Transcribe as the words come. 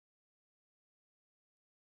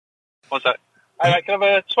One sec. Hey, mate, can I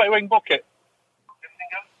have a 20-wing bucket?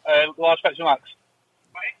 Large Pepsi Max.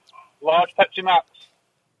 Large Pepsi Max.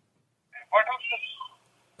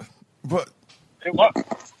 What? What?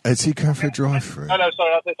 Is he going for a drive-through? No,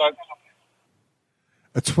 sorry, that's it, thanks.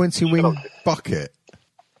 A 20-wing bucket?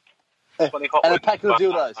 And a pack of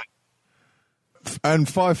dildos. And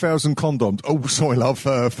 5,000 condoms. Oh, sorry, love.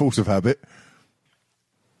 Force of habit.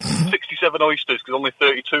 67 oysters, because only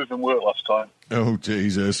 32 of them worked last time. Oh,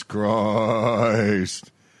 Jesus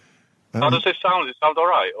Christ. How does this sound? Does it sound all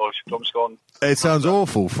right? Or should I just go on? It sounds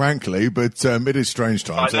awful, frankly, but it is strange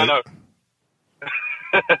times. No.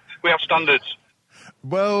 We have standards.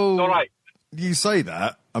 Well, it's all right. You say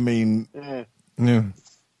that. I mean, yeah.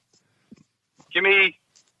 Give me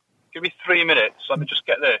 3 minutes. Let me just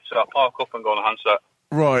get this. I'll park up and go on a handset.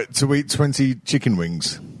 Right, to eat 20 chicken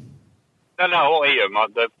wings. No, I won't eat them.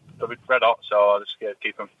 They'll be red hot, so I'll just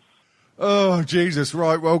keep them. Oh, Jesus.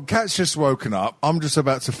 Right, well, Kat's just woken up. I'm just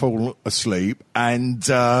about to fall asleep. And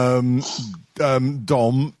Dom,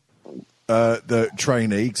 the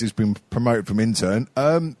trainee, because he's been promoted from intern,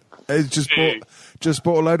 has just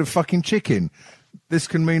bought a load of fucking chicken. This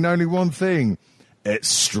can mean only one thing. It's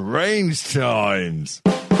strange times.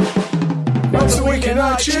 Once a week in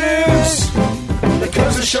iTunes, there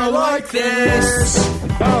comes a show like this.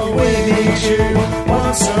 Oh, we need you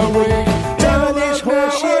once a week. Download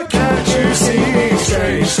how can't you see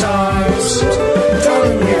strange times?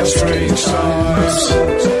 Don't we have strange times?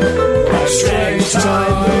 Strange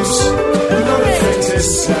times, nothing to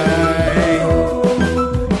say.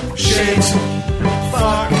 Shit,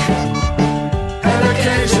 fuck, and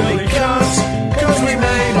occasionally cuss, 'cause we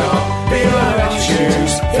may not be allowed to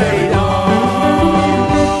choose very long.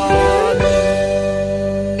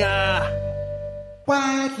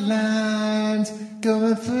 White lines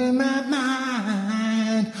going through my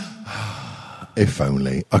mind. If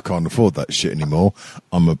only. I can't afford that shit anymore.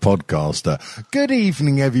 I'm a podcaster. Good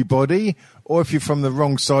evening, everybody. Or if you're from the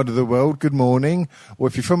wrong side of the world, good morning. Or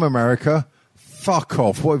if you're from America, fuck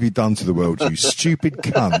off. What have you done to the world, you stupid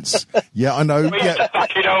cunts? Yeah, I know.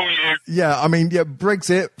 Yeah, I mean,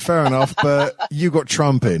 Brexit, fair enough, but you got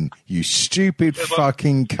Trump in, you stupid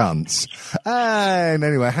fucking cunts. And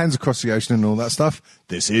anyway, hands across the ocean and all that stuff.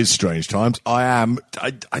 This is Strange Times. I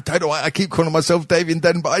don't know why I keep calling myself Davian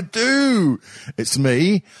Den, but I do. It's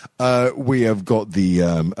me. We have got the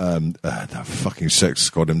fucking sex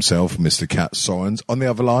squad himself, Mr. Cat Sorens, on the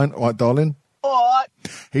other line. All right, darling? All right.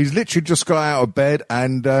 He's literally just got out of bed,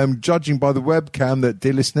 and judging by the webcam that,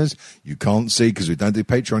 dear listeners, you can't see because we don't do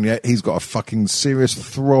Patreon yet, he's got a fucking serious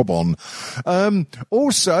throb on.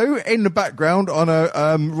 Also, in the background, on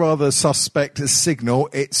a rather suspect signal,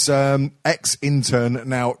 it's ex-intern,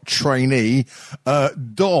 now trainee,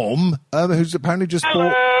 Dom, who's apparently just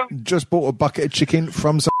bought a bucket of chicken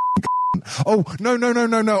from some Oh, no. I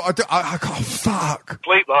can't, fuck.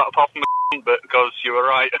 Bleep that apart from the bit because you were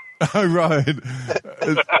right. Oh, right.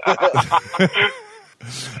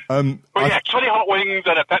 But yeah, 20 hot wings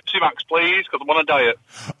and a Pepsi Max, please, because I'm on a diet.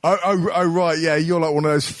 Oh, right, yeah, you're like one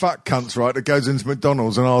of those fat cunts, right, that goes into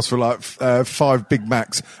McDonald's and asks for like 5 Big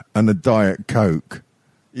Macs and a Diet Coke.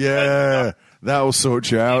 Yeah, that'll sort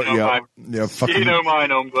you out. Fucking, you know my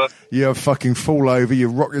number. You fucking fall over, you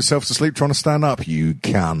rock yourself to sleep trying to stand up, you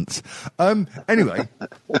can't. Anyway.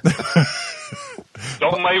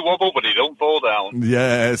 Dom may wobble, but he don't fall down.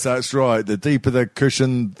 Yes, that's right. The deeper the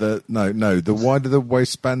cushion, the wider the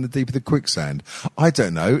waistband, the deeper the quicksand. I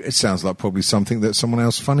don't know. It sounds like probably something that someone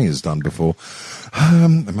else funny has done before.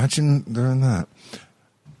 Imagine doing that.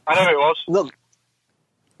 I know it was. Look,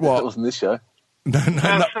 what? That wasn't this show. No.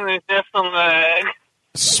 Definitely.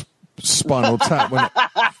 Spinal Tap, wasn't it?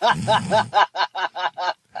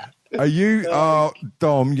 Are you,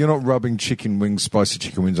 Dom, you're not rubbing spicy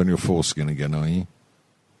chicken wings on your foreskin again, are you?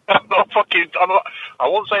 I'm not. I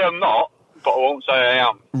won't say I'm not, but I won't say I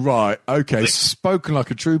am. Right, okay, spoken like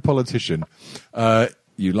a true politician.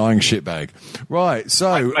 You lying shitbag. Right,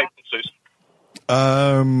 so...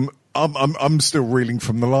 I'm still reeling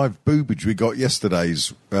from the live boobage we got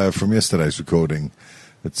from yesterday's recording.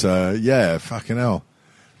 It's, fucking hell.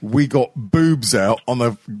 We got boobs out on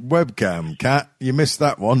the webcam, Kat. You missed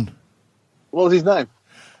that one. What was his name?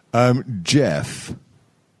 Jeff.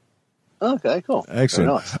 Okay, cool.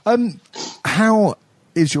 Excellent. Very nice. How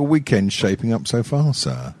is your weekend shaping up so far,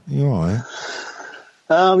 sir? You all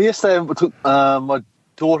right? Yesterday I took my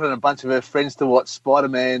daughter and a bunch of her friends to watch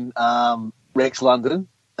Spider-Man Rex London.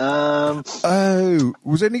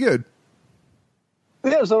 Was it any good?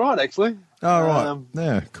 Yeah, it was all right, actually. Oh, right.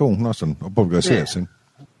 Yeah, cool. Nice one. I'll probably go see it soon.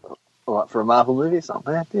 All right, for a Marvel movie or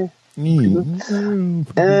something out there.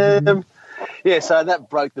 Yeah, so that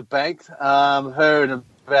broke the bank. Her and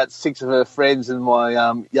about 6 of her friends and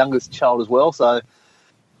my youngest child as well. So,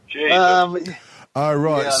 Jesus. Oh,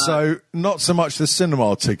 right. Yeah, So not so much the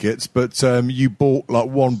cinema tickets, but you bought like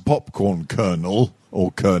one popcorn kernel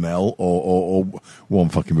or one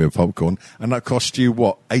fucking bit of popcorn, and that cost you,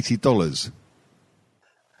 what, $80?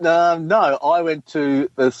 No, I went to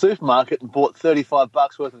the supermarket and bought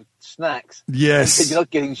 $35 worth of snacks. Yes. Said, you're not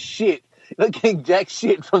getting shit. You're not getting jack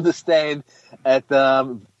shit from the stand at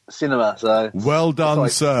cinema. So Well done,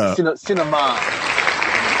 sir. Cinema.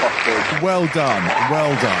 Well done.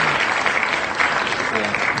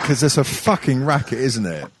 Yeah. Because it's a fucking racket, isn't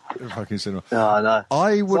it? Fucking cinema. Oh, I know.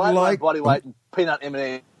 I would so I had like my body weight and peanut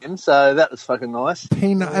M&M's, so that was fucking nice.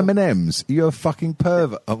 peanut M&Ms. You're a fucking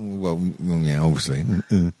pervert. Oh, well, yeah, obviously.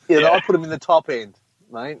 Yeah, I put them in the top end,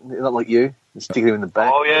 mate. Not like you. Sticking them in the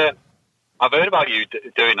back. Oh, yeah. I've heard about you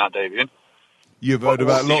doing that, Davian. You've heard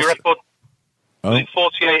about Did lots. you record Oh.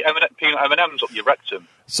 48 peanut M&M's up your rectum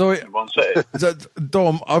So, in one sitting?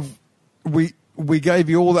 Dom, we gave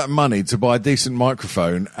you all that money to buy a decent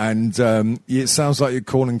microphone, and it sounds like you're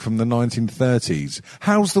calling from the 1930s.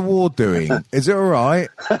 How's the war doing? Is it all right?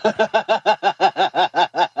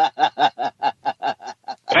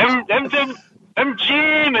 Them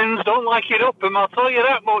Germans don't like it up, and I'll tell you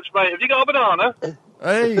that much, mate. Have you got a banana?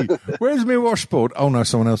 Hey, where's my washboard? Oh, no,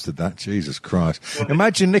 someone else did that. Jesus Christ.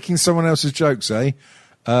 Imagine nicking someone else's jokes, eh?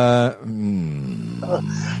 Well,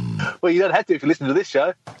 you don't have to if you listen to this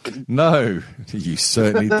show. No, you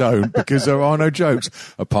certainly don't, because there are no jokes,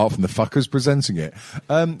 apart from the fuckers presenting it.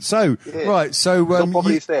 Right, so...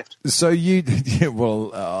 property theft. So you... Yeah, well,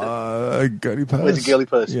 girly purse. Where's your girly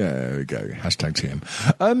purse? Yeah, there we go. Hashtag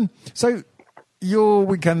TM. So... Your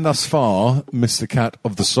weekend thus far, Mr. Cat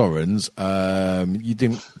of the Sorens, you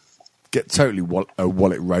didn't get totally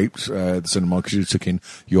wallet raped the cinema because you took in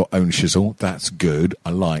your own shizzle. That's good. I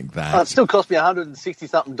like that. It still cost me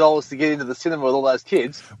 $160-something to get into the cinema with all those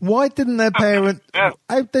kids. Why didn't their parent... Yeah.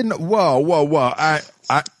 Whoa.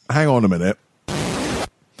 Hang on a minute.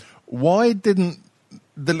 Why didn't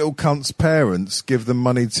the little cunt's parents give them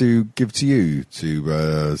money to give to you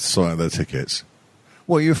to sort out their tickets?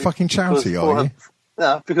 Well, you're a fucking charity, are you?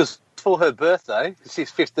 No, because for her birthday, she's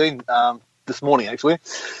 15 this morning, actually.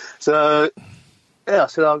 So, yeah, I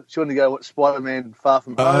said she wanted to go watch Spider-Man Far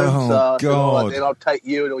From Home. Oh, so I said, God. all right, then I'll take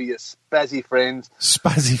you and all your spazzy friends.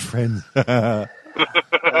 Spazzy friend.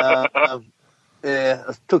 Yeah,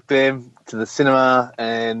 I took them to the cinema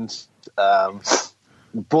and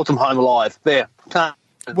brought them home alive. There.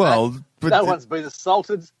 Well, but no one's been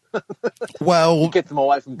assaulted. well, Get them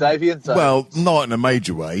away from Davian. So. well, not in a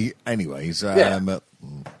major way. Anyways, Yeah.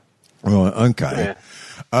 Right, okay.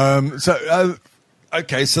 Yeah.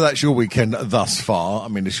 Okay, so that's your weekend thus far. I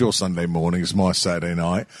mean, it's your Sunday morning, it's my Saturday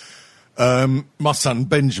night. My son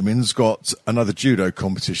Benjamin's got another judo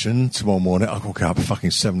competition tomorrow morning. I've got to get up at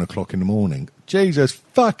fucking 7 o'clock in the morning. Jesus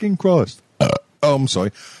fucking Christ. I'm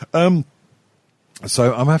sorry.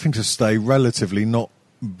 So I'm having to stay relatively not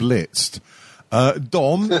blitzed.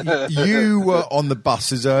 Dom, you were on the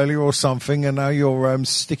buses earlier or something, and now you're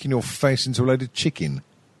sticking your face into a load of chicken.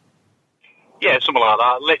 Yeah, something like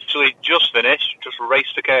that. Literally just finished, just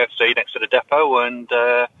raced to KFC next to the depot, and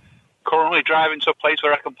currently driving to a place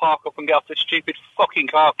where I can park up and get off this stupid fucking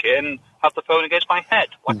car kit and have the phone against my head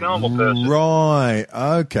like a normal person. Right,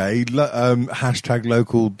 okay. Hashtag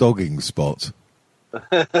local dogging spot.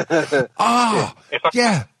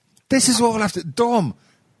 Yeah. This is what we'll have to... Dom,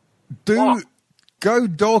 What? go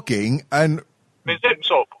dogging and My zip's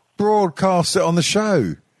up. broadcast it on the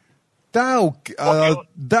show.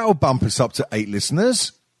 That'll bump us up to 8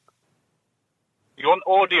 listeners. You want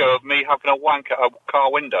audio of me having a wank at a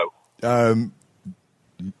car window?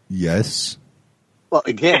 Yes. Well,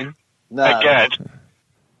 again? No. Again?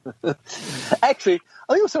 Actually,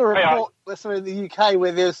 I think I saw a report somewhere in the UK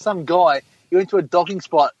where there was some guy, he went to a docking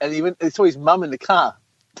spot and he saw his mum in the car.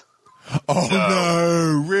 Oh,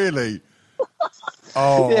 no, really?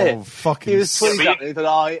 Oh, Yeah. fucking... He was tweeting something. He said,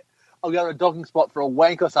 I'll go to a docking spot for a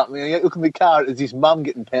wank or something. And he looked in the car, it's his mum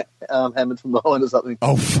getting hammered from behind or something.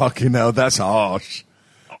 Oh, fucking hell, that's harsh.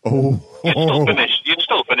 Oh. You'd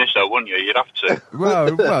still finish though, wouldn't you? You'd have to.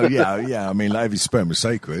 Well, yeah. I mean, like, every sperm was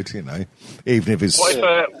sacred, you know. Even if it's... What if,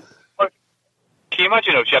 can you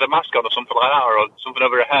imagine if she had a mask on or something like that, or something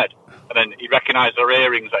over her head, and then he recognised her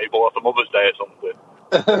earrings that he bought for Mother's Day or something?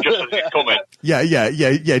 Just as he's coming.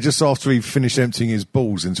 Yeah. Just after he finished emptying his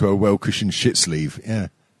balls into a well-cushioned shit sleeve. Yeah.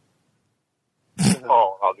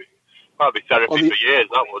 Oh, that'd be therapy for years,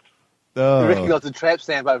 that would. He recognised the tramp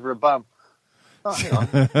stamp over a bum. Oh, hang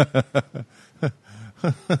on.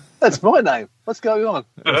 That's my name. What's going on?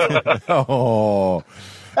 Oh.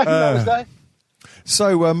 Happy Mother's Day.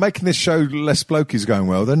 So, making this show less blokey is going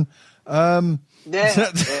well, then. Yeah,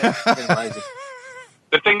 it's been amazing.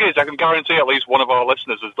 The thing is, I can guarantee at least one of our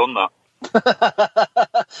listeners has done that.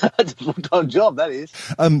 That's a full-time job, that is.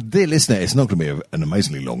 Dear listener, it's not going to be an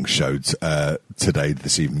amazingly long show today,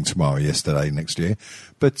 this evening, tomorrow, yesterday, next year.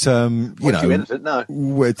 But, Once you edit it, no.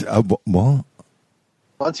 What?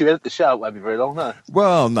 Once you edit the show, it won't be very long, no.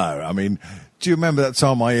 Well, no. I mean, do you remember that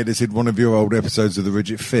time I edited one of your old episodes of The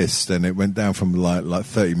Rigid Fist, and it went down from like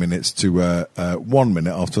 30 minutes to 1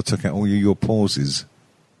 minute after I took out all your pauses?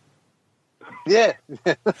 Yeah.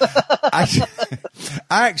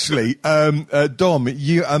 Actually, Dom,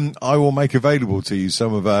 you, I will make available to you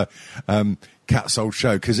some of Cat's old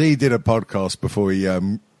show, because he did a podcast before he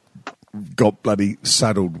got bloody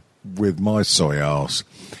saddled with my soy arse.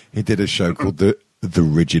 He did a show called The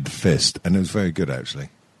Rigid Fist, and it was very good, actually.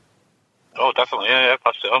 Oh, definitely, yeah,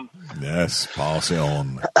 pass it on. Yes, pass it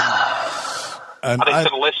on. Add it to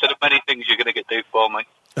the list of many things you're going to do for me.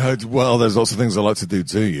 Well, there's lots of things I like to do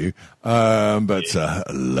to you, but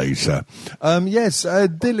later. Yes,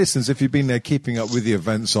 dear listeners, if you've been keeping up with the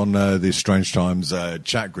events on the Strange Times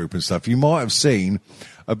chat group and stuff, you might have seen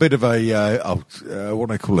a bit of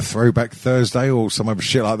what I call a throwback Thursday or some other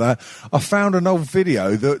shit like that. I found an old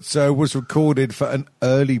video that was recorded for an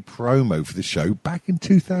early promo for the show back in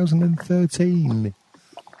 2013.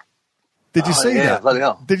 Did you see that? Bloody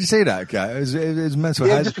hell. Did you see that? Okay, it was mental.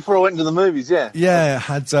 Yeah, just before I went into the movies, yeah. Yeah, it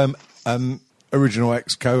had original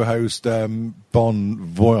ex-co-host Bon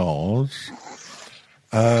Voyage.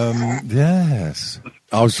 Yes,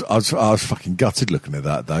 I was fucking gutted looking at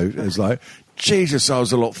that though. It was like, Jesus, I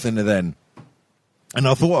was a lot thinner then, and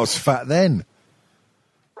I thought I was fat then.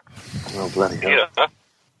 Oh bloody hell!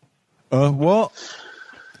 Yeah. What?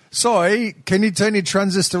 Sorry, can you turn your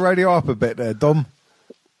transistor radio up a bit there, Dom?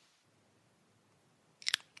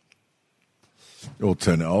 Or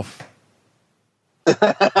turn it off.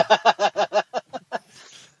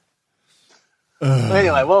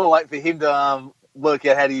 Anyway, while I wait for him to work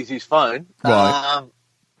out how to use his phone, Right.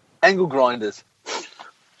 Angle grinders.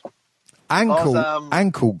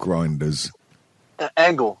 Ankle grinders.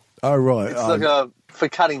 Angle. Oh, right. It's like for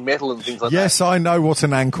cutting metal and things like that. Yes, I know what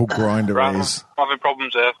an ankle grinder is. Having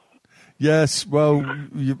problems there. Yes, well,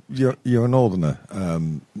 you're a northerner.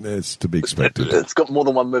 It's to be expected. It's got more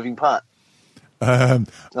than one moving part. No,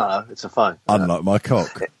 it's a phone. Unlike my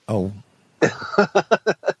cock. Oh.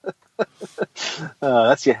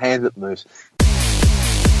 That's your hand that moves.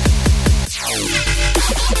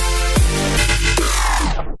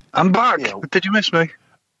 I'm back. Yeah. Did you miss me?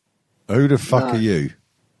 Who the fuck are you?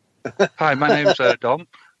 Hi, my name's Dom.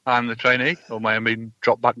 I'm the trainee, or may have been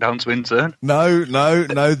dropped back down to intern. No.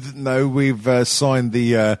 We've signed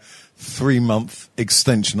the 3-month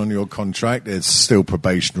extension on your contract. It's still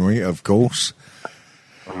probationary, of course.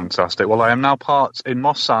 Fantastic. Well, I am now parked in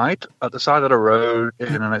Moss Side, at the side of the road,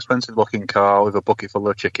 in an expensive-looking car with a bucket full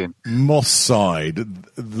of chicken. Moss Side,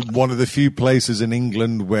 one of the few places in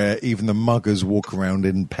England where even the muggers walk around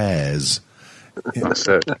in pairs. That's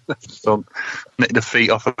it. So, nick the feet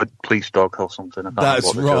off of a police dog or something.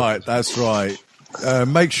 That's right.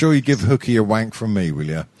 Make sure you give Hooky a wank from me, will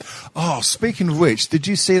you? Oh, speaking of which, did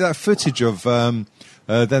you see that footage of them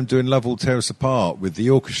doing Love Will Tear Us Apart with the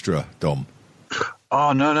orchestra, Dom?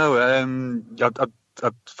 Oh, no. I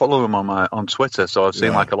follow them on Twitter, so I've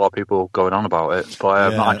seen like a lot of people going on about it, but I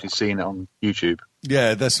have not actually seen it on YouTube.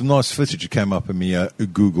 Yeah, there's some nice footage that came up in my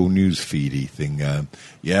Google News feedy thing.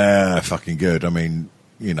 Fucking good. I mean,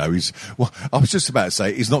 you know, I was just about to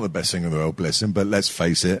say he's not the best singer in the world, bless him, but let's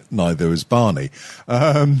face it, neither is Barney.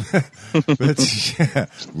 But yeah,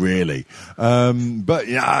 really. But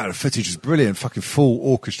yeah, the footage is brilliant. Fucking full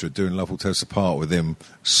orchestra doing Love Will Tear Us Apart with him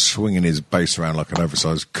swinging his bass around like an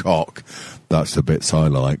oversized cock. That's the bits I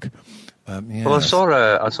like. Well,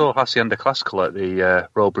 I saw Hacienda Classical at the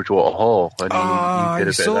Royal Bridgewater Hall, and he did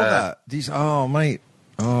a bit saw there. That. Mate.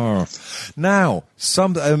 Oh, now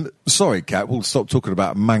sorry, Kat. We'll stop talking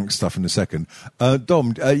about Manx stuff in a second.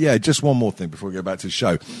 Dom, just one more thing before we go back to the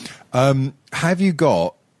show. Have you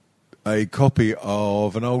got a copy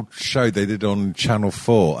of an old show they did on Channel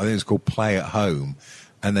 4? I think it's called Play at Home,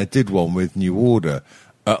 and they did one with New Order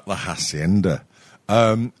at the Hacienda.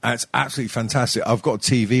 It's absolutely fantastic. I've got a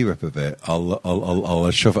TV rip of it. I'll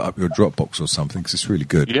shove it up your Dropbox or something because it's really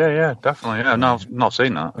good. Yeah, definitely. Yeah, no, I've not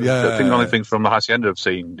seen that. Yeah, I think the only thing from the Hacienda I've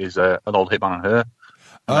seen is an old Hitman and Her.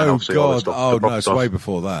 Oh God! It's way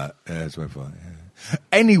before that. Yeah, it's way before that. Yeah.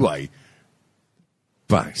 Anyway,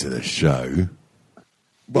 back to the show.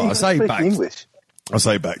 Well, I say back. English. I'll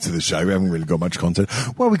say back to the show. We haven't really got much content.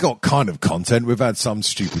 Well, we got kind of content. We've had some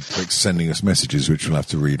stupid pricks sending us messages, which we'll have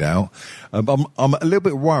to read out. I'm a little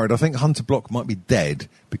bit worried. I think Hunter Block might be dead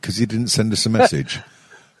because he didn't send us a message.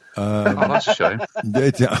 Oh, that's a shame.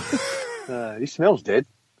 He smells dead.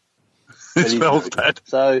 He smells dead.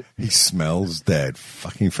 So He smells dead.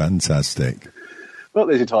 Fucking fantastic. well,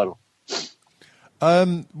 there's your title.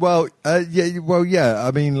 Yeah.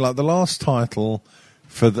 I mean, like the last title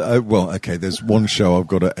for the there's one show I've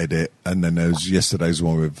got to edit, and then there's yesterday's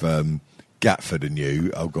one with Gatford and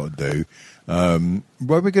you. I've got to do.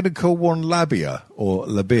 What are we going to call one? Labia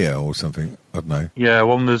or something? I don't know. Yeah,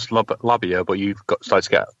 one was Labia, but you've got started to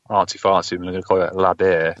get artsy fartsy. We're going to call it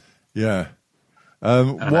Labia. Yeah.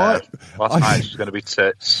 Last night it's going to be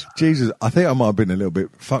tits. Jesus, I think I might have been a little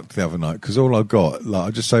bit fucked the other night because all I got, like,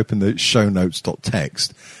 I just opened the show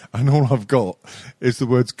notes.txt and all I've got is the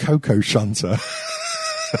words Coco Shunter.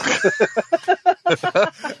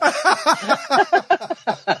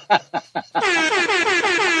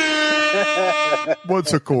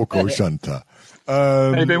 What's a Coco Shunter?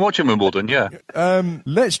 Have you been watching Wimbledon? Yeah.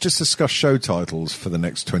 Let's just discuss show titles for the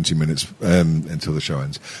next 20 minutes until the show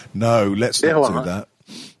ends. No, let's not do that.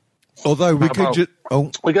 Although we could just...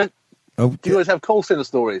 Do you guys have call centre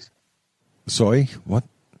stories? Sorry, what?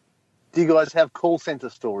 Do you guys have call centre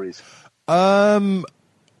stories? You were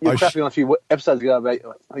crapping on a few episodes ago about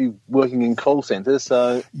you working in call centres,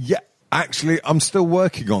 so... Yeah, actually, I'm still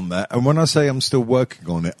working on that. And when I say I'm still working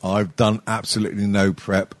on it, I've done absolutely no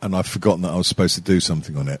prep, and I've forgotten that I was supposed to do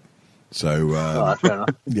something on it. So, fair enough.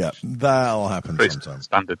 Yeah, that'll happen sometime.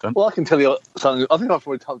 Standard then. Well, I can tell you something. I think I've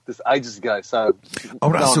already told this ages ago, so...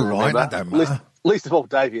 Oh, that's no all right. That don't matter. Least of all,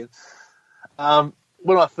 Davian.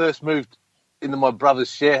 When I first moved into my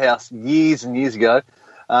brother's share house years and years ago,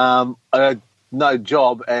 I had no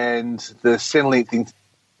job, and the Centrelink thing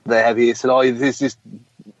they have here said, there's this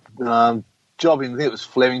job in, I think it was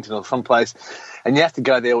Flemington or someplace, and you have to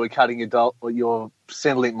go there, we're cutting your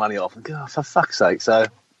Centrelink money off. And go, for fuck's sake. So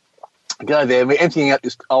I go there, and we're emptying out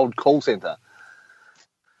this old call centre.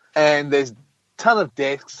 And there's a ton of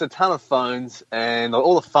desks, a ton of phones, and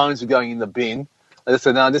all the phones are going in the bin. They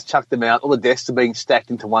said, no, just chuck them out. All the desks are being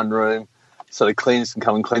stacked into one room so the cleaners can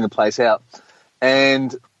come and clean the place out.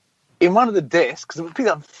 And in one of the desks, because it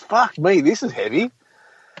up, fuck me, this is heavy,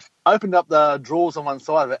 opened up the drawers on one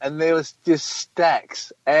side of it, and there was just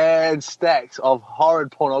stacks and stacks of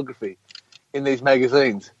horrid pornography in these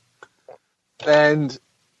magazines. And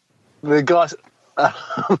the guys,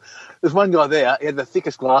 there's one guy there, he had the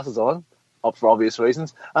thickest glasses on, for obvious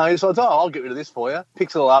reasons. He decides, I'll get rid of this for you.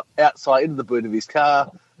 Picks it all up outside into the boot of his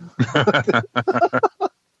car.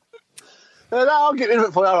 And, I'll get rid of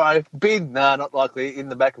it for you. All right. Bin? No, not likely. In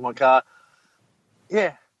the back of my car.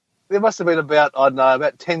 Yeah. There must have been about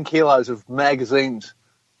 10 kilos of magazines,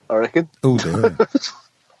 I reckon. Oh, dear.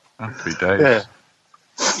 3 days. Yeah.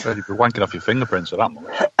 Well, you'd be wanking off your fingerprints at that much.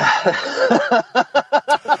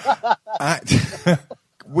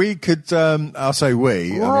 We could, I'll say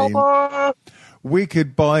we, I mean, we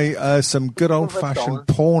could buy some good old-fashioned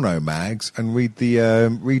porno mags and read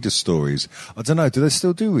the reader stories. I don't know, do they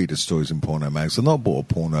still do reader stories in porno mags? I've not bought a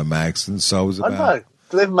porno mag since I was about... I don't know.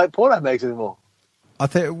 Do they even make porno mags anymore? I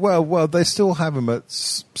think, well, they still have them at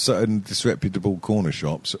certain disreputable corner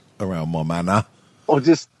shops around my manor. Or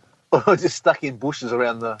just stuck in bushes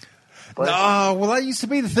around the... place? No, well, that used to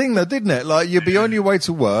be the thing, though, didn't it? Like, you'd be on your way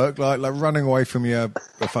to work, like running away from your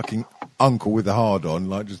fucking uncle with the hard-on,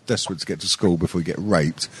 like just desperate to get to school before you get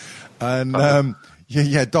raped. And,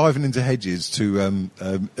 diving into hedges to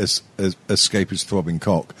escape his throbbing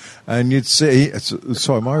cock. And you'd see...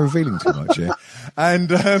 Sorry, am I revealing too much here?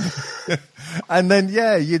 And... And then,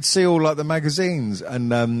 you'd see all, like, the magazines.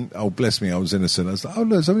 And, oh, bless me, I was innocent. I was like, oh,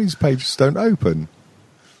 look, some of these pages don't open.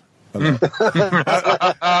 And,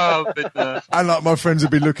 and, like, my friends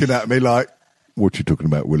would be looking at me like, what you talking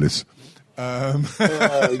about, Willis? Oh,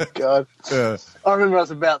 God. Yeah. I remember I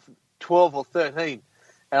was about 12 or 13,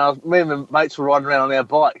 and me and my mates were riding around on our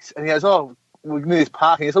bikes, and he goes, we're near this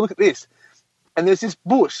parking. He said, look at this. And there's this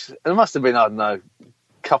bush, and it must have been, I don't know, a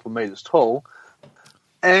couple of metres tall,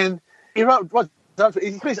 and... He put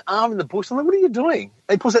his arm in the bush. I'm like, what are you doing?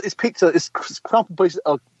 And he pulls out this picture, this crumpled piece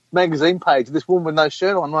of magazine page of this woman with no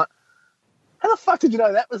shirt on. I'm like, how the fuck did you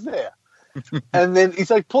know that was there? And then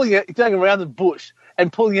he's like he's going around the bush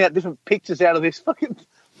and pulling out different pictures out of this fucking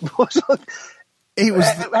bush. How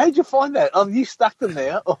did you find that? Oh, you stuck them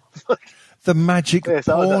there. The magic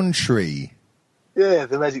porn tree. Yeah,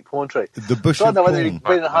 the magic porn tree. The bush so I don't know of whether he'd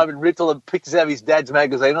been at home and ripped all the pictures out of his dad's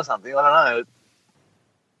magazine or something. I don't know.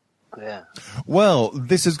 Yeah. Well,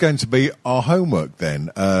 this is going to be our homework then.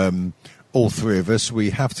 all three of us,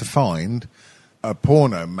 we have to find a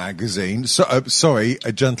porno magazine. Sorry,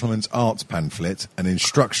 a gentleman's arts pamphlet, an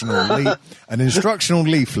instructional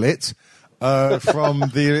leaflet from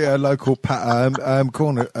the local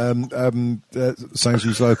corner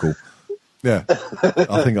Sainsbury's local. Yeah,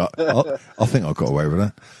 I think I got away with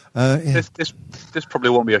that. Yeah. This probably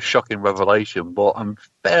won't be a shocking revelation, but I'm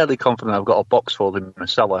fairly confident I've got a box full in my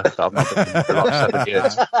cellar that I've not done for about 7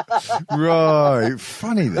 years. Right,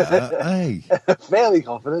 funny that, hey. Fairly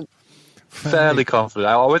confident. Fairly confident.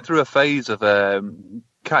 I went through a phase of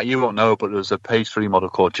Kat, you won't know, but there was a page 3 model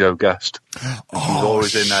called Jo Guest.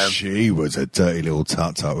 She was a dirty little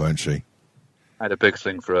tut-tut, weren't she? I had a big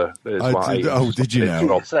thing for her. Did you now?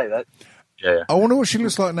 You say that. Yeah. I wonder what she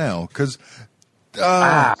looks like now, because...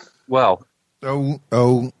 well...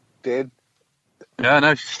 Oh. Dead. Yeah,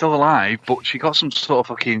 no, she's still alive, but she got some sort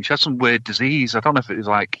of she had some weird disease. I don't know if it was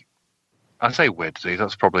like... I say weird disease,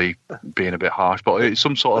 that's probably being a bit harsh, but it's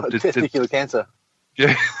some sort of... Testicular cancer.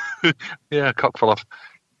 Yeah, yeah, cock fell off.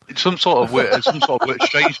 It's some sort of weird,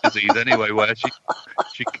 strange disease anyway, where she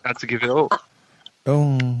had to give it up.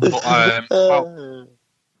 Oh. But,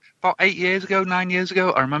 about 9 years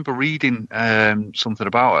ago, I remember reading something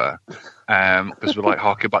about her because we're like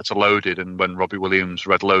harking back to Loaded, and when Robbie Williams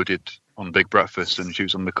read Loaded on Big Breakfast, and she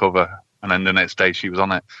was on the cover, and then the next day she was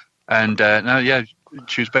on it. And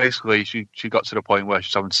she was basically she got to the point where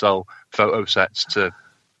she's having to sell photo sets to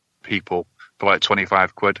people for like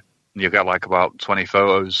 25 quid, and you get like about 20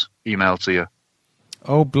 photos emailed to you.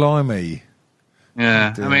 Oh, blimey.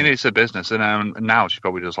 Yeah, I mean, it's a business, and now she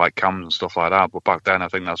probably does like cams and stuff like that, but back then I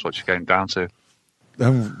think that's what she came down to.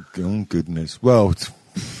 Oh goodness. Well,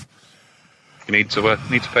 you need to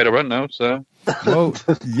pay the rent now, so... Well,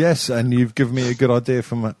 yes, and you've given me a good idea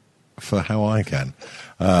for how I can.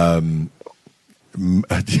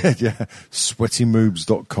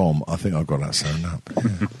 Sweatymoobs.com. I think I've got that sewn up.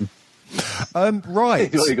 Yeah.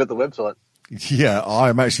 Right. You got the website. Yeah,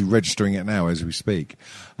 I'm actually registering it now as we speak.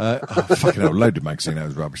 Fucking hell, Loaded magazine, that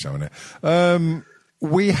was rubbish, wasn't it?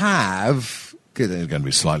 We have... It's going to be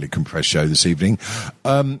a slightly compressed show this evening.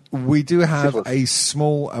 We do have a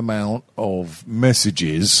small amount of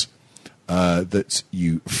messages that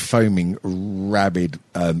you foaming, rabid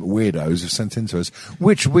weirdos have sent in to us,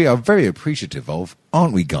 which we are very appreciative of,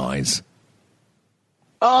 aren't we, guys?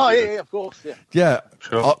 Oh, yeah, of course, yeah. Yeah,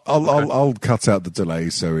 sure. I'll cut out the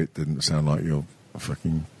delay so it didn't sound like you're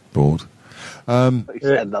fucking bored.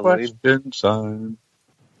 Question time.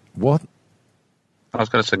 What? I was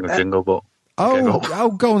going to sing a jingle, but...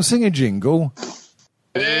 go and sing a jingle.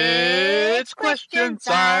 It's question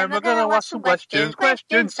time. We're going to ask some questions.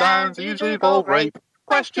 Question time. They usually involve rape.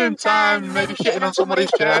 Question time. Maybe shitting on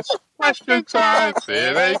somebody's chest. Question time.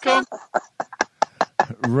 Here they come.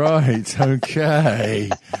 Right, okay.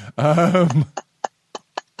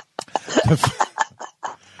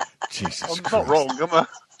 Jesus I'm Christ. not wrong, am I?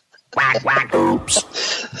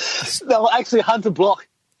 Oops. No, actually, Hunter Block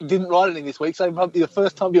didn't write anything this week, so it might be the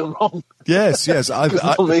first time you're wrong. Yes. I think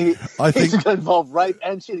it's going to involve rape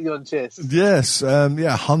and shitting on chest. Yes.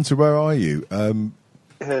 Hunter, where are you? Yeah.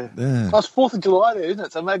 It's 4th of July there, isn't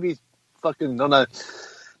it? So maybe fucking, I don't know,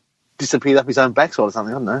 disappeared up his own backside or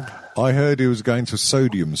something, I don't know. I heard he was going to a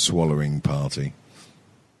sodium swallowing party.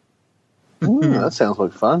 That sounds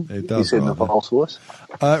like fun. It does. You said in a false voice.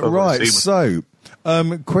 Right, so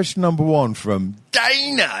question number 1 from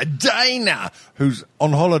Dana, who's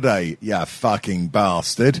on holiday. Yeah, fucking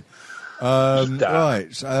bastard. Right.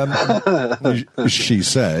 She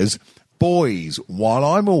says, boys, while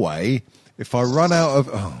I'm away, if I run out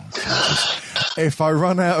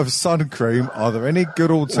of sun cream, are there any good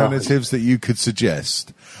alternatives that you could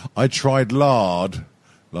suggest? I tried lard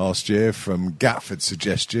last year from Gatford's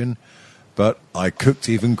suggestion, but I cooked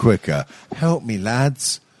even quicker. Help me,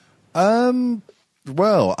 lads. Well,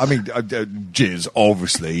 I mean, jizz,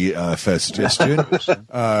 obviously, fair suggestion.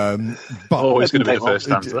 But always going to be the first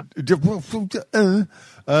answer.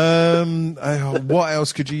 What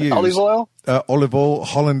else could you use? Olive oil? Olive oil,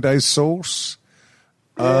 hollandaise sauce.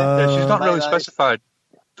 Yeah, she's not really specified.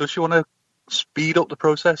 Does she want to speed up the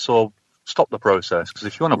process or stop the process? Because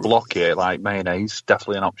if you want to block it, like mayonnaise,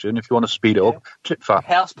 definitely an option. If you want to speed it up, chip fat.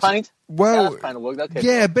 House paint? Well, House paint will work. Okay.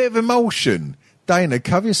 Yeah, a bit of emulsion. Dana,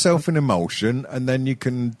 cover yourself in emulsion, and then you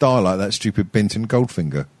can die like that stupid Binton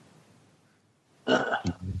Goldfinger.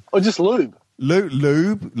 Or just lube.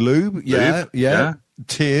 Lube, yeah.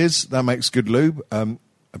 Tears, that makes good lube,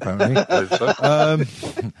 apparently.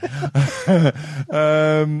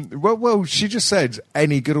 Well, she just said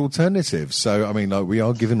any good alternatives. So, I mean, like, we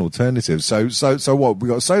are giving alternatives. So what we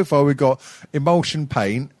got so far? We got emulsion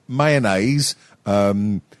paint, mayonnaise,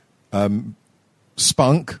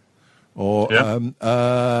 Spunk, or Yeah.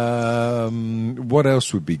 what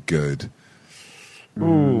else would be good?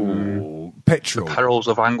 Ooh, Petrol. Perils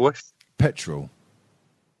of Anguish. Petrol.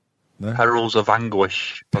 No? Perils of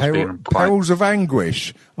Anguish. Has been quite- Perils of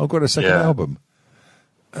Anguish. I've got a second Yeah. album.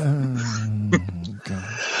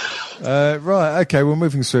 Right, okay, we're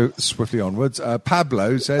moving swiftly onwards.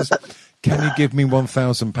 Pablo says, can you give me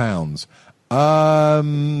 £1,000?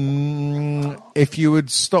 If you would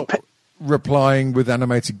stop replying with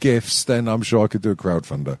animated GIFs, then I'm sure I could do a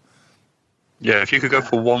crowdfunder. Yeah, if you could go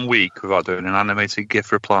for 1 week without doing an animated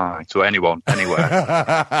GIF reply to anyone,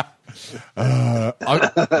 anywhere. I've got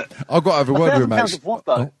to have a word with him, £1,000 mate. of what,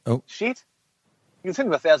 though? Oh. Shit? You can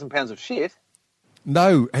send him £1,000 of shit.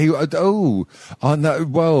 No, no.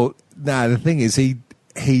 Well, no. The thing is, he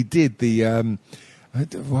did the. Well,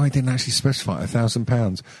 I didn't actually specify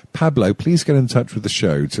 £1,000. Pablo, please get in touch with the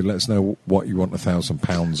show to let us know what you want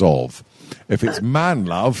 £1,000 of. If it's man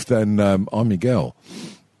love, then I'm your girl.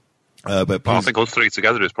 But I please, think us three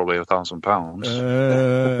together is probably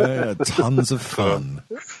 £1,000. tons of fun.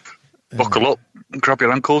 Buckle up, grab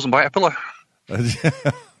your ankles and bite a pillow.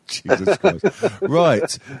 Jesus Christ.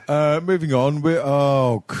 Right, moving on.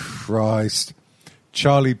 Oh, Christ.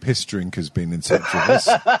 Charlie Pissdrink has been in touch with us.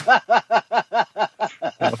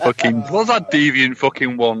 What's that deviant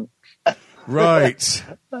fucking want? Right.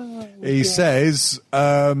 He says,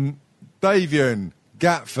 Davian,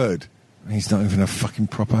 Gatford. He's not even a fucking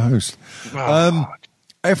proper host.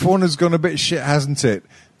 F1 has gone a bit shit, hasn't it?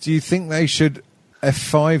 Do you think they should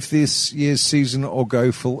F5 this year's season or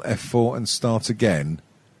go full F4 and start again?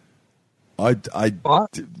 What?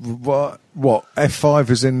 F5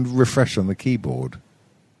 is in refresh on the keyboard.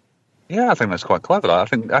 Yeah, I think that's quite clever. I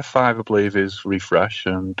think F5, I believe, is refresh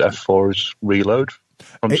and F4 is reload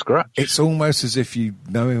from scratch. It's almost as if you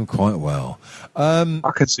know him quite well. I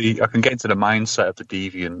can get into the mindset of the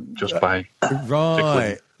deviant just by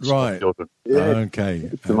Right. Yeah. Okay.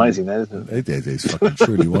 It's amazing, that, isn't it? It is fucking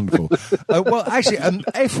truly wonderful. Well, actually,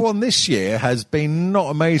 F1 this year has been not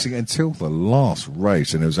amazing until the last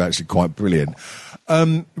race, and it was actually quite brilliant.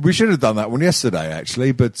 We should have done that one yesterday,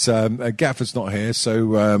 actually, but Gafford's not here,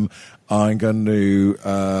 so I'm going to...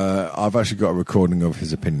 I've actually got a recording of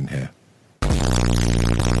his opinion here.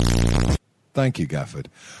 Thank you, Gafford.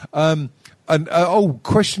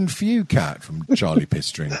 Question for you, Kat, from Charlie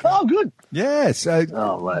Pissdrink. Oh, good. Yes.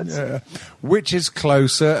 Right. Which is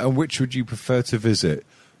closer, and which would you prefer to visit,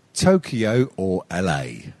 Tokyo or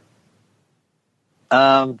LA?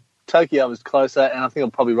 Tokyo was closer, and I think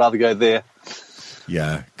I'd probably rather go there.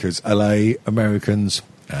 Yeah, because LA, Americans,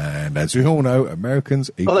 and as we all know,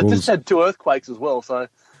 Americans equals... Well, they just had 2 earthquakes as well, so...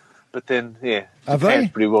 But then, yeah. Have Japan's they?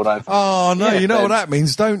 pretty well known. Oh, no, Yeah, you know what they- that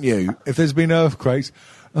means, don't you? If there's been earthquakes...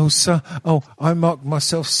 I marked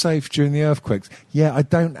myself safe during the earthquakes. Yeah, I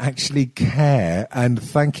don't actually care, and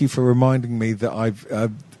thank you for reminding me that I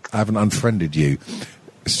haven't unfriended you.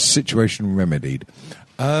 Situation remedied.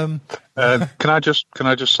 Can I just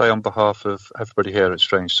say on behalf of everybody here at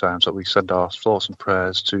Strange Times that we send our thoughts and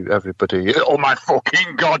prayers to everybody. Oh my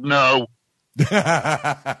fucking God, no!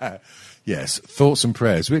 Yes, Thoughts and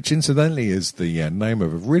Prayers, which incidentally is the name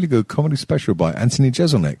of a really good comedy special by Anthony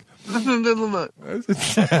Jeselnik.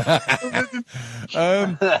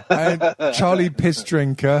 And Charlie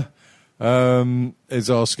Pissdrinker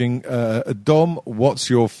is asking, Dom,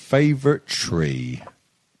 what's your favourite tree?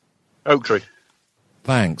 Oak tree.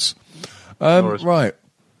 Thanks. worries. Right.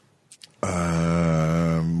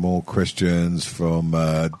 More questions from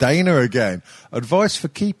Dana again. Advice for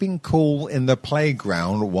keeping cool in the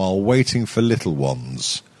playground while waiting for little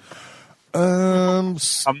ones. I'm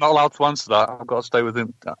not allowed to answer that. I've got to stay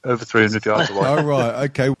within over 300 yards away. Oh, right.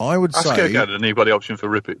 Okay. I would Ask say... again, and anybody option for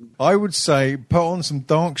rip it. I would say put on some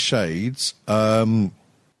dark shades and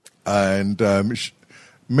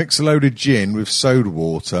mix a load of gin with soda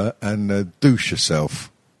water and douche yourself.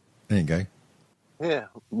 There you go. Yeah,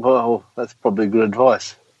 well, that's probably good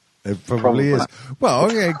advice. It probably is.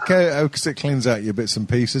 Well, yeah, because it cleans out your bits and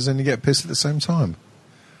pieces and you get pissed at the same time.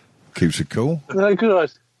 Keeps you cool. No, good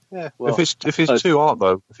advice. Yeah, well, If it's too hot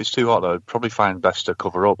though, probably find best to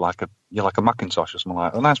cover up like a Macintosh or something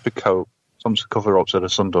like that. A nice big coat, something to cover up so the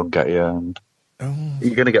sun don't get you. And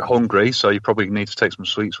you're going to get hungry, so you probably need to take some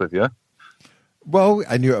sweets with you. Well,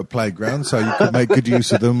 and you're at a playground, so you can make good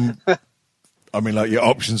use of them. I mean, like your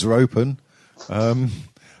options are open.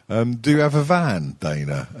 Do you have a van,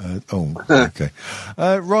 Dana? Okay.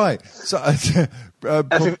 Right. So,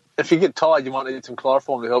 if you get tired, you might need some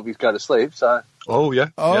chloroform to help you go to sleep. So. Oh yeah.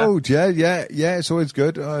 yeah. It's always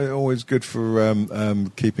good. Always good for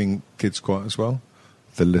keeping kids quiet as well.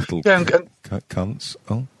 The little cunts.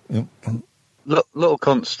 Oh, Little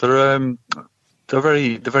cunts, they're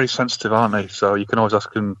very sensitive, aren't they? So you can always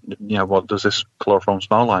ask them, what does this chloroform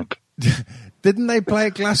smell like? Didn't they play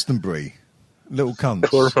at Glastonbury? Little cunts.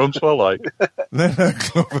 Chloroform smell like? No,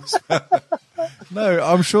 chloroform. No,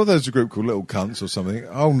 I'm sure there's a group called Little Cunts or something.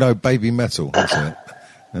 Oh no, Baby Metal. That's it.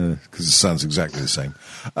 Because it sounds exactly the same.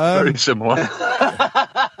 Very similar.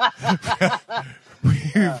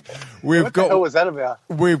 We've What got. the hell was that about?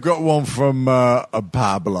 We've got one from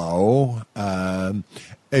Pablo.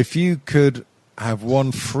 If you could have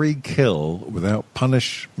one free kill without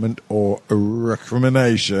punishment or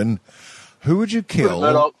recrimination, who would you kill?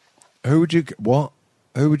 Murdoch. Who would you what?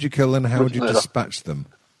 Who would you kill and how would you dispatch them?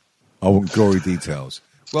 I want gory details.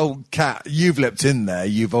 Well, Kat, you've leapt in there.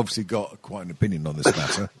 You've obviously got quite an opinion on this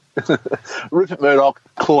matter. Rupert Murdoch,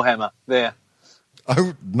 clawhammer. There.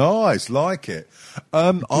 Oh, nice, like it.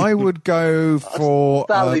 I would go for.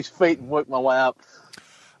 Start with his feet and work my way up.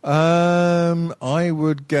 I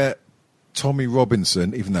would get Tommy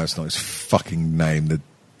Robinson, even though it's not his fucking name, the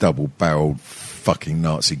double-barreled fucking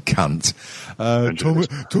Nazi cunt.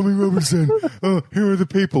 Tommy Robinson, here are the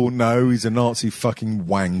people. No, he's a Nazi fucking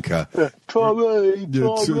wanker. Tommy.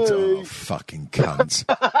 Oh, fucking cunt.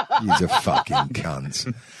 He's a fucking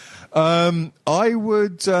cunt. I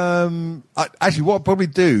would actually what I'd probably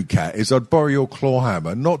do, Kat, is I'd borrow your claw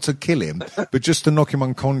hammer, not to kill him, but just to knock him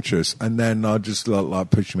unconscious, and then I'd just like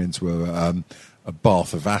push him into a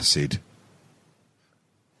bath of acid.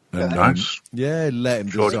 And, nice. Let him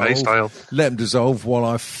George A. style. dissolve. Let him dissolve while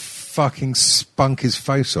I fucking spunk his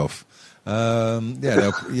face off.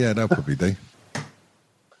 They'll probably do.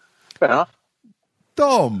 Fair enough.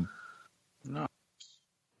 Dom. No.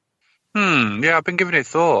 Yeah, I've been giving it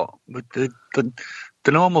thought. But the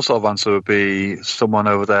normal sort of answer would be someone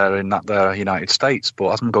over there in that United States.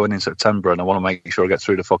 But as I'm going in September and I want to make sure I get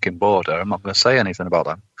through the fucking border, I'm not going to say anything about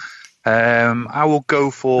them. I will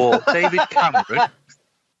go for David Cameron.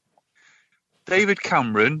 David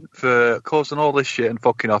Cameron for causing all this shit and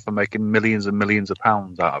fucking off and making millions and millions of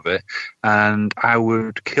pounds out of it. And I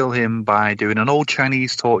would kill him by doing an old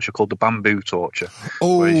Chinese torture called the bamboo torture.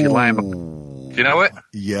 Oh, do you know it?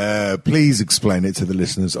 Yeah, please explain it to the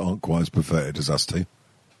listeners that aren't quite as perverted as us two.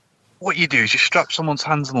 What you do is you strap someone's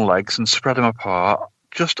hands and legs and spread them apart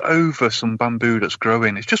just over some bamboo that's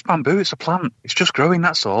growing. It's just bamboo, it's a plant. It's just growing,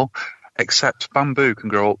 that's all. Except bamboo can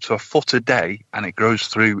grow up to a foot a day and it grows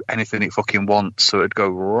through anything it fucking wants, so it'd go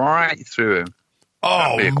right through him.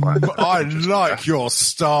 Oh, I like your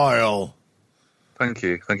style. Thank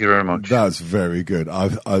you very much. That's very good.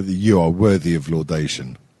 You are worthy of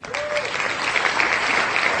laudation.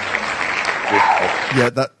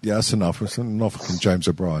 That's enough. It's enough from James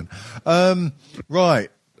O'Brien.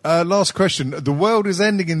 Right. Last question. The world is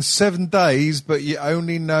ending in 7 days, but you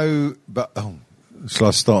only know. Shall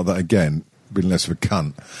I start that again? Being less of a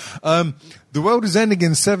cunt. The world is ending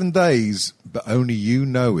in 7 days, but only you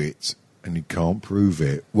know it, and you can't prove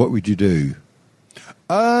it. What would you do?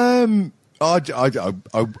 I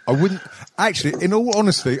wouldn't. Actually, in all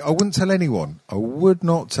honesty, I wouldn't tell anyone. I would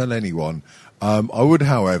not tell anyone. I would,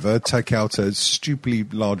 however, take out a stupidly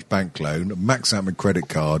large bank loan, max out my credit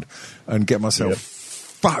card, and get myself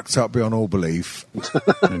fucked up beyond all belief.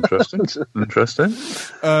 Interesting.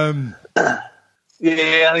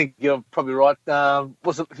 Yeah, I think you're probably right.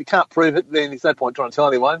 If you can't prove it, then there's no point trying to tell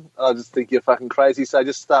anyone. I just think you're fucking crazy. So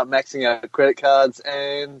just start maxing out credit cards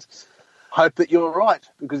and hope that you're right.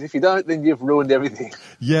 Because if you don't, then you've ruined everything.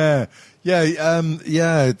 Put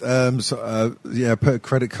a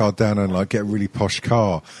credit card down and get a really posh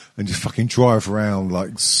car and just fucking drive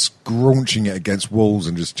around scraunching it against walls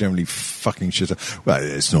and just generally fucking shit up. Well,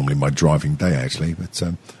 it's normally my driving day actually, but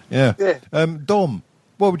Dom,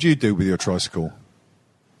 what would you do with your tricycle?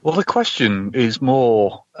 Well, the question is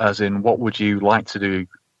more as in what would you like to do,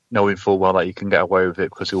 knowing full well that you can get away with it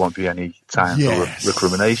because there won't be any time for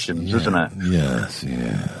recriminations, isn't it? Yes.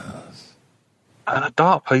 And a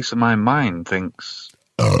dark place in my mind thinks,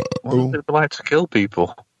 what would it like to kill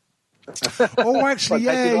people? Oh, actually,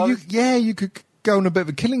 you could go on a bit of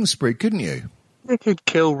a killing spree, couldn't you? You could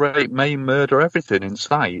kill, rape, maim, murder, everything in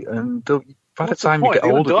sight, and by the time you get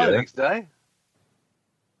older, die next day.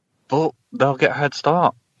 But they'll get a head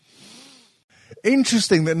start.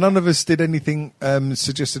 Interesting that none of us did anything,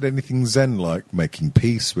 suggested anything zen like making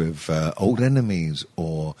peace with old enemies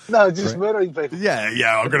or... No, just murdering people.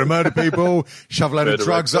 Yeah, I'm going to murder people, shove a load of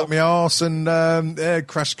drugs up my arse and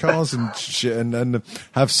crash cars and shit and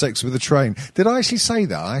have sex with a train. Did I actually say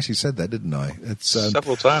that? I actually said that, didn't I? It's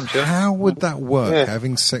several times, yeah. How would that work,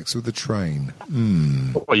 having sex with a train?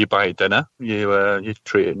 Well, you buy dinner, you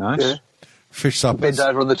treat it nice. Yeah. Fish suppers. Bend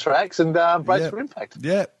over on the tracks and brace for impact.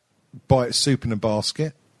 Yeah. bite soup in a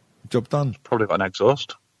basket. Job done. Probably got an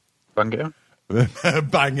exhaust. Bang it in.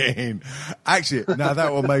 Bang it in. Actually, now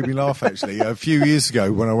that one made me laugh, actually. A few years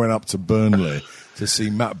ago when I went up to Burnley to see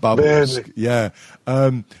Matt Bubbles. Burnley. Yeah.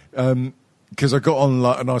 Because I got on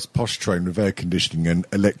like a nice posh train with air conditioning and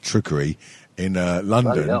electricity in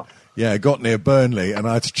London. hell. Yeah, I got near Burnley and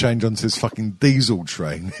I had to change onto this fucking diesel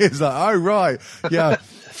train. It's like, oh, right. Yeah,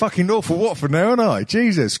 fucking North for Watford now, aren't I?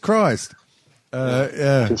 Jesus Christ.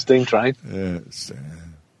 Yeah. Steam train. Yeah.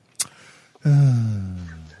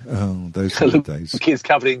 Oh, those sort of days. The kids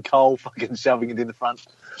covered in coal, fucking shoving it in the front.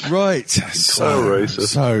 Right.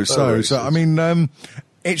 racist. So, I mean,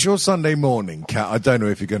 it's your Sunday morning, Kat. I don't know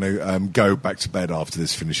if you're going to go back to bed after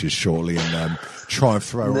this finishes shortly and try and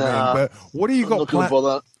throw it in. But what do you got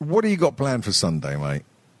planned? What do you got planned for Sunday, mate?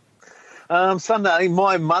 Sunday,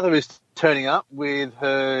 my mother is turning up with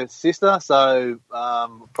her sister, so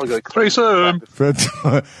probably go Threesome.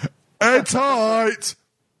 Airtight.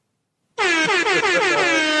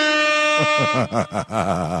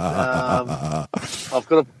 I've got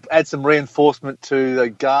to add some reinforcement to the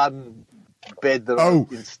garden bed that I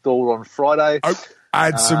installed on Friday.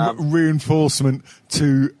 Add some reinforcement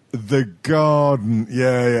to the garden.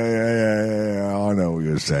 Yeah. I know what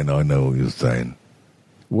you're saying. What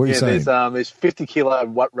are you saying? There's 50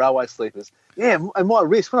 kilo railway sleepers. Yeah, and my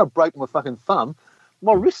wrist, when I broke my fucking thumb,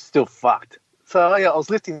 my wrist's still fucked. So yeah, I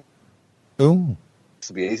was lifting. Oh.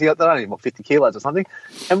 To be easy. They're only 50 kilos or something.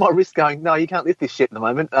 And my wrist going, no, you can't lift this shit at the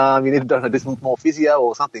moment. You need to do some more physio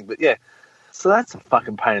or something. But yeah, so that's a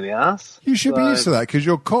fucking pain in the ass. You should be used to that because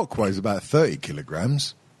your cock weighs about 30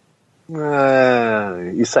 kilograms.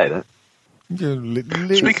 You say that.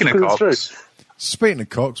 Speaking of cocks. Speaking of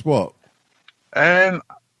cocks, what?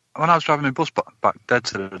 When I was driving my bus back dead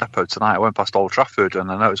to the depot tonight, I went past Old Trafford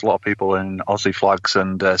and I noticed a lot of people in Aussie flags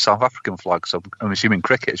and South African flags. So I'm assuming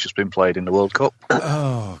cricket's just been played in the World Cup.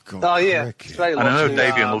 Oh, God. Oh, yeah. Cricket. And I know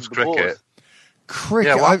Davian loves cricket. Cricket.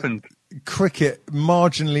 Yeah, what happened? Cricket,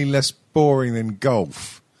 marginally less boring than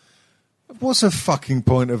golf. What's the fucking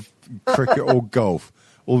point of cricket or golf?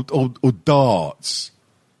 Or darts?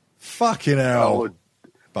 Fucking hell.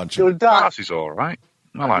 Bunch of... Darts is all right.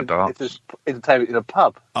 I like darts. It's entertainment in a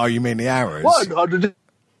pub. Oh, you mean the arrows?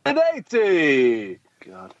 180!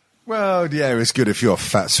 God. Well, yeah, it's good if you're a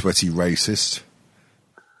fat, sweaty racist.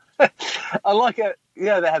 I like it.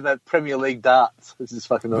 Yeah, they have that Premier League darts. This is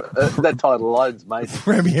fucking... that title alone's amazing.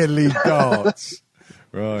 Premier League darts.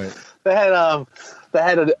 Right. They had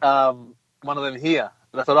one of them here.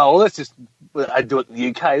 And I thought, oh, well, let's just... I do it in the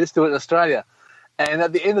UK. Let's do it in Australia. And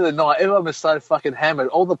at the end of the night, everyone was so fucking hammered.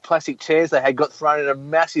 All the plastic chairs they had got thrown in a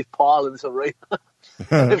massive pile in this arena.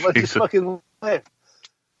 Everyone just fucking left.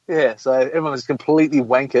 Yeah, so everyone was completely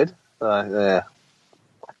wankered. Yeah,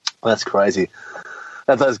 that's crazy.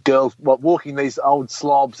 That those girls walking these old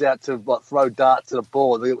slobs out to throw darts at a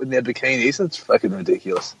ball in their bikinis. It's fucking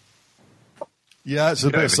ridiculous. Yeah, it's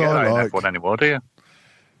a bit like. F1 anymore, do you?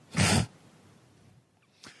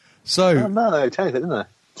 So no, they changed it, didn't they?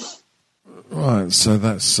 Right, so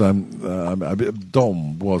that's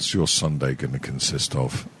Dom. What's your Sunday going to consist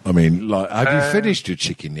of? I mean, like, have you finished your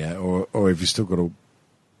chicken yet, or have you still got a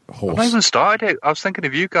horse? I've not even started it. I was thinking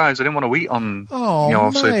of you guys. I didn't want to eat on.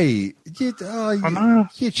 Oh, mate, your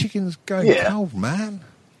chicken's going cold, man.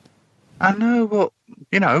 I know, but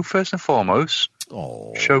first and foremost,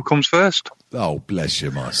 show comes first. Oh, bless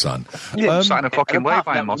you, my son. Yeah, sat in a fucking wave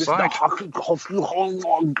by my side.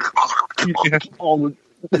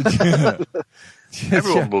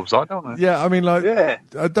 Everyone loves that, don't they? Yeah, I mean,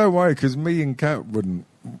 don't worry, because me and Kat wouldn't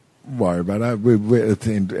worry about that.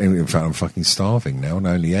 In fact, I'm fucking starving now, and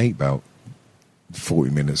I only ate about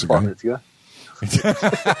 40 minutes ago. 5 minutes ago.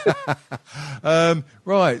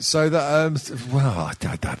 Right, so that I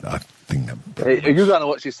think that you're going to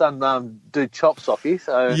watch your son do chop socky.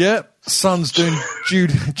 So yeah, son's doing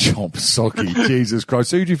judo chop socky. Jesus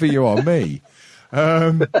Christ, who do you think you are, me?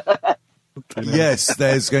 Yes,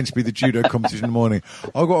 there's going to be the judo competition in the morning.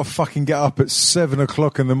 I've got to fucking get up at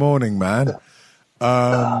 7:00 in the morning, man.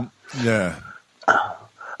 Yeah.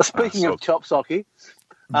 Speaking of chop socky,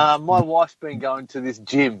 my wife's been going to this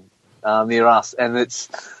gym near us, and it's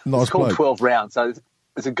called 12 Rounds. So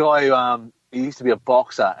there's a guy who he used to be a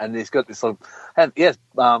boxer, and he's got this sort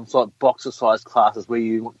of boxer-sized classes where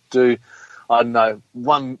you do, I don't know,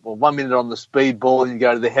 1 minute on the speed ball, and you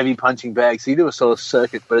go to the heavy punching bag. So you do a sort of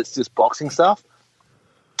circuit, but it's just boxing stuff.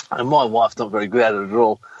 And my wife's not very good at it at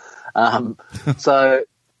all. So,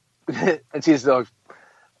 and she's like,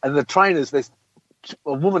 and the trainers, there's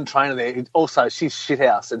a woman trainer there. Also, she's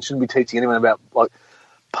shithouse and shouldn't be teaching anyone about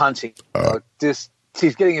punching. Just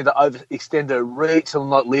she's getting her to overextend her reach and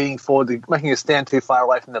not leaning forward, making her stand too far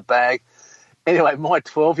away from the bag. Anyway, my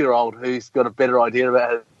 12-year-old, who's got a better idea about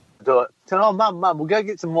how to do it, said, "Oh, Mum, we'll go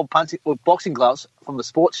get some more boxing gloves from the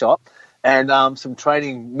sports shop and some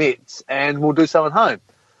training mitts, and we'll do some at home."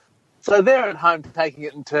 So they're at home taking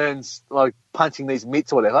it in turns, like punching these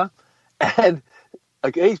mitts or whatever, and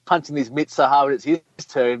like he's punching these mitts so hard it's his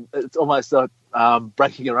turn, it's almost like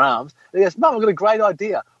breaking her arms. And he goes, "Mum, I've got a great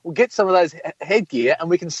idea. We'll get some of those headgear and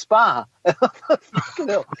we can spar." Fucking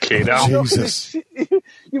hell. Okay, now. Jesus.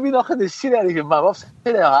 You'll be knocking the shit out of your mum. I've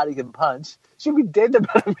seen how hard he can punch. She'll be dead in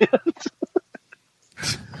about a minute.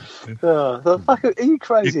 Are you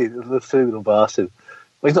crazy, the silly little bastard?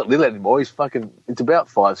 Well, he's not little anymore. He's it's about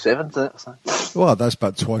 5'7". So. Well, that's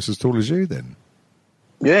about twice as tall as you then.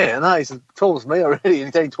 Yeah, no, he's as tall as me already,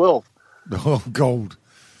 and he's only 12. Oh, gold.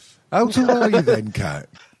 How tall are you then, Kat?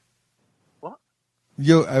 What?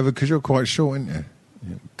 Because you're quite short, aren't you?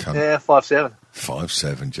 Yeah, 5'7".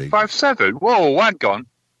 5'7", G. 5'7"? Whoa, hang on.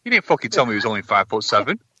 You didn't fucking tell me he was only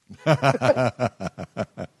 5'7".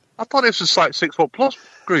 I thought it was just like 6 foot plus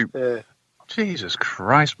group. Yeah. Jesus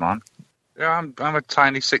Christ, man. Yeah, I'm a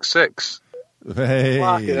tiny 6'6". Hey.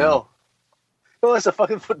 Fucking hell. Oh, that's a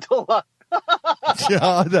fucking foot taller.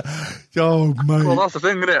 Oh, mate. Well, that's the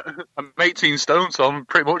thing, isn't it? I'm 18 stone, so I'm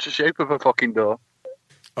pretty much the shape of a fucking door.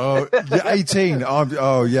 Oh, you're 18.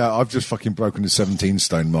 I've just fucking broken the 17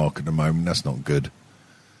 stone mark at the moment. That's not good.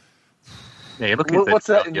 Yeah, you're looking What's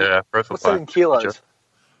that in, what's that in kilos?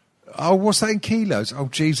 Oh, what's that in kilos? Oh,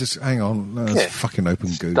 Jesus, hang on. Let's fucking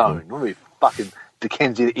open Google. Stone. What are we, fucking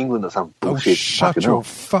Dickensian to England or some bullshit? Oh, shut fucking your hell.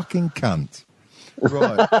 fucking cunt.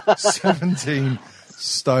 Right, 17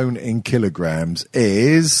 stone in kilograms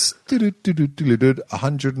is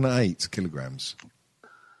 108 kilograms.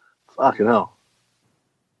 Fucking hell.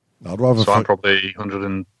 I'd rather. So I'm probably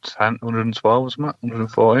 110, 112, isn't it?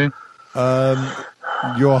 114?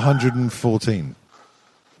 You're 114.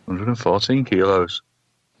 114 kilos.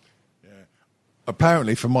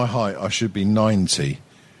 Apparently, for my height, I should be 90,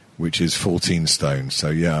 which is 14 stone. So,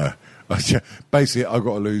 yeah. Basically, I've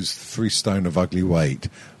got to lose 3 stone of ugly weight.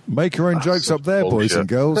 Make your own jokes up there, boys and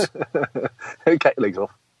girls. Cut your legs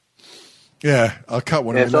off. Yeah, I'll cut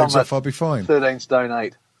one of my legs off, I'll be fine. 13 stone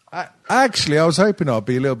 8. Actually, I was hoping I'd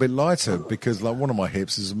be a little bit lighter because like one of my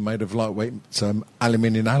hips is made of lightweight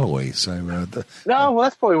aluminium alloy. So no, well,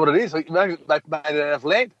 that's probably what it is. They've made it out of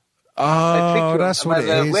lead. Oh, that's what it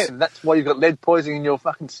is. Lead. That's why you've got lead poisoning and you're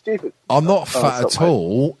fucking stupid. I'm not fat at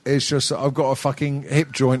all. It's just that I've got a fucking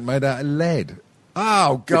hip joint made out of lead.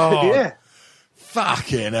 Oh, God. Yeah.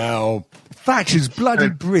 Fucking hell. Thatcher's bloody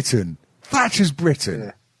Britain. Thatcher's Britain.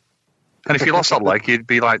 Yeah. And if you lost that leg, you'd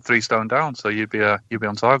be like 3 stone down, so you'd be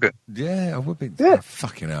on target. Yeah, I would be. Yeah. Oh,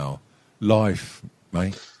 fucking hell. Life,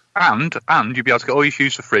 mate. And you'd be able to get all your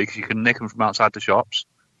shoes for free because you can nick them from outside the shops,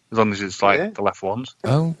 as long as it's like the left ones.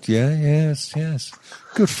 Oh, yeah, yes.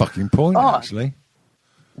 Good fucking point, actually.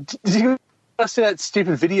 Did you see that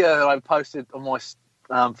stupid video that I posted on my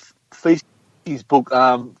Feces book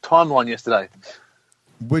timeline yesterday?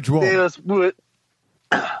 Which one? There's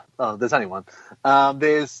only one. I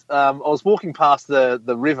was walking past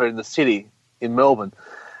the river in the city in Melbourne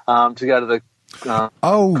to go to the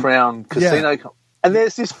Crown Casino. Yeah. And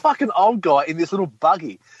there's this fucking old guy in this little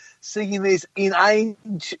buggy singing these inane,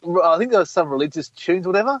 I think there was some religious tunes or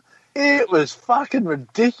whatever. It was fucking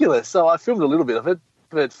ridiculous. So I filmed a little bit of it,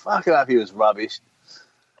 but fucking up, he was rubbish.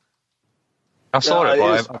 I saw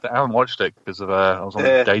it, but I haven't watched it because I was on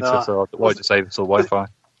data, so I wanted to save it till Wi-Fi.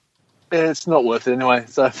 It's not worth it anyway.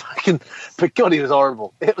 So fucking, but God, he was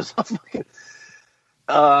horrible. It was fucking.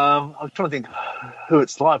 I'm trying to think who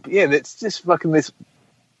it's like, but yeah, it's just fucking this.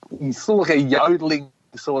 He's sort of like a yodeling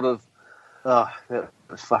sort of. Oh, that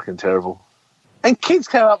was fucking terrible. And kids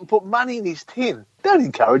came up and put money in his tin. Don't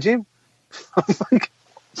encourage him.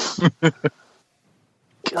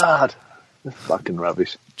 God, that's fucking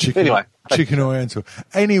rubbish. Chicken Oriental.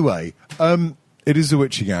 Anyway, it is the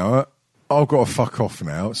witching hour. I've got to fuck off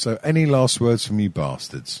now. So, any last words from you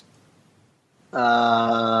bastards?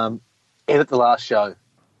 Edit the last show.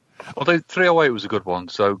 Although 308 was a good one,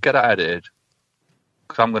 so get it edited.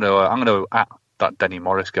 Because I'm gonna at that Denny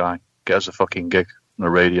Morris guy, get us a fucking gig on the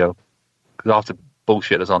radio. Because after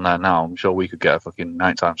bullshit that's on there now, I'm sure we could get a fucking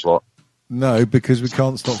nighttime slot. No, because we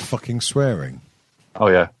can't stop fucking swearing. Oh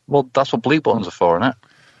yeah, well that's what bleep buttons are for, isn't it?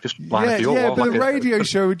 Just line up your wall but like a radio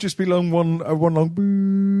show would just be one long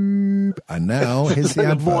boop. And now here's the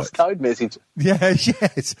advert. Morse code message. Yeah,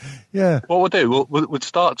 yes, yeah. What we'll do, we'd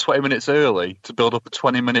start 20 minutes early to build up a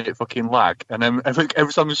 20-minute fucking lag, and then every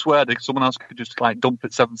time we swear, someone else could just like dump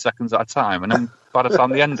it 7 seconds at a time, and then by the time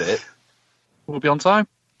they end it, We'll be on time.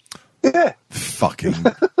 Yeah. Fucking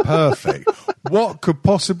perfect. What could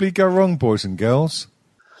possibly go wrong, boys and girls?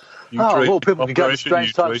 Well, people can go to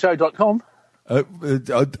strangetimeshow.com.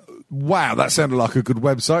 Wow, that sounded like a good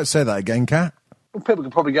website. Say that again, Kat. Well, people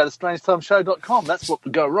can probably go to strangetimeshow.com. That's what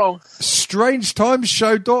could go wrong.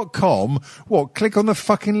 Strangetimeshow.com? What, click on the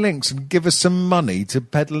fucking links and give us some money to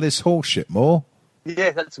peddle this horseshit more?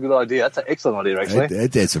 Yeah, that's a good idea. That's an excellent idea, actually.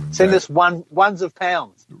 It is Send us ones of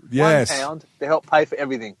pounds. Yes. £1 to help pay for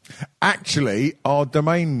everything. Actually, our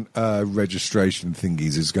domain registration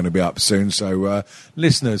thingies is going to be up soon, so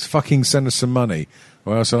listeners, fucking send us some money,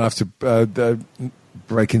 or else I'll have to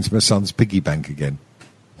break into my son's piggy bank again.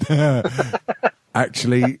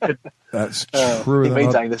 Actually, that's truer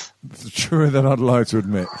than I'd like to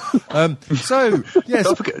admit. So,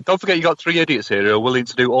 yes. Don't forget you got three idiots here who are willing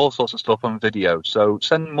to do all sorts of stuff on video. So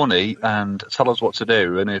send money and tell us what to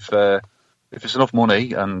do. And if it's enough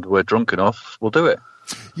money and we're drunk enough, we'll do it.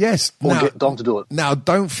 Yes. Or get Dom to do it. Now,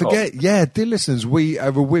 don't forget, dear listeners,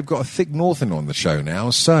 we've got a thick northern on the show now.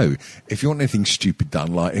 So if you want anything stupid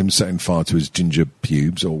done, like him setting fire to his ginger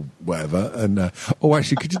pubes or whatever, and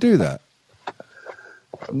actually, could you do that?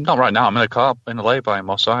 Not right now. I'm in a car in a lay-by on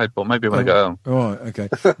my side, but maybe when I go home. All right, okay.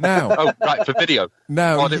 Now, right, for video.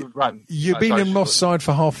 Now, you've been in Moss Side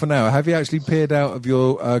for half an hour. Have you actually peered out of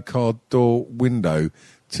your car door window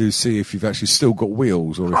to see if you've actually still got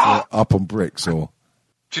wheels or if you're up on bricks? Or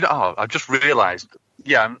do you know? I've just realised.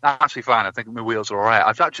 Yeah, I'm actually fine. I think my wheels are all right.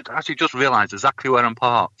 I've actually just realised exactly where I'm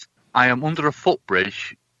parked. I am under a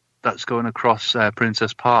footbridge that's going across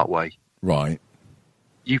Princess Parkway. Right.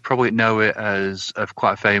 You probably know it as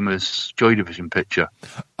quite a famous Joy Division picture.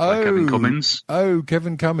 By Kevin Cummins. Oh,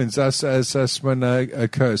 Kevin Cummins. That's when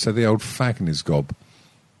Curtis had the old fag in his gob.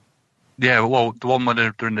 Yeah, well, the one when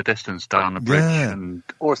they're in the distance down the bridge. Yeah. And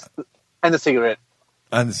the cigarette.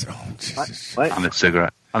 And Jesus. And the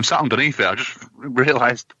cigarette. I'm sat underneath it. I just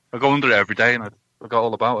realised I go under it every day and I forgot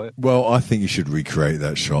all about it. Well, I think you should recreate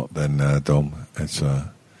that shot then, Dom.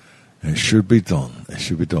 It should be done. It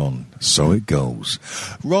should be done. So it goes.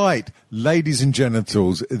 Right, ladies and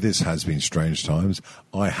genitals, this has been Strange Times.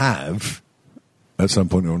 I have, at some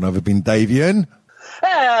point or another, been Davian.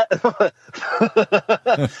 Oh,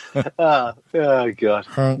 God.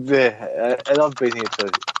 Yeah, and I've been here too.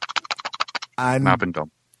 And I've been Dom.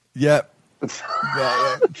 Yep.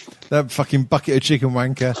 That fucking bucket of chicken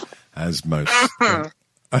wanker, as most.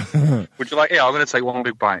 Would you like? Yeah, I'm going to take one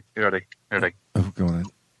big bite. You ready? Oh, go on then.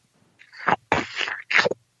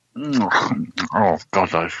 Oh, God,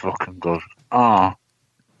 that is fucking good. Ah.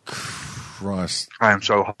 Christ. I am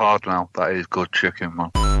so hard now. That is good chicken,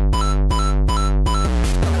 man.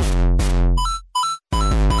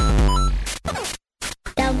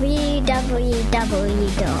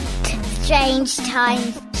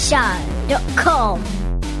 www.strangetimeshow.com.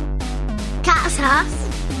 Catch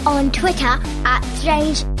us on Twitter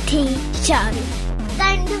 @StrangeTShow.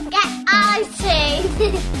 Don't forget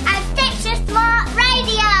iTunes and Stitcher Smart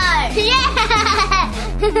Radio.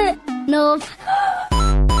 Yeah! North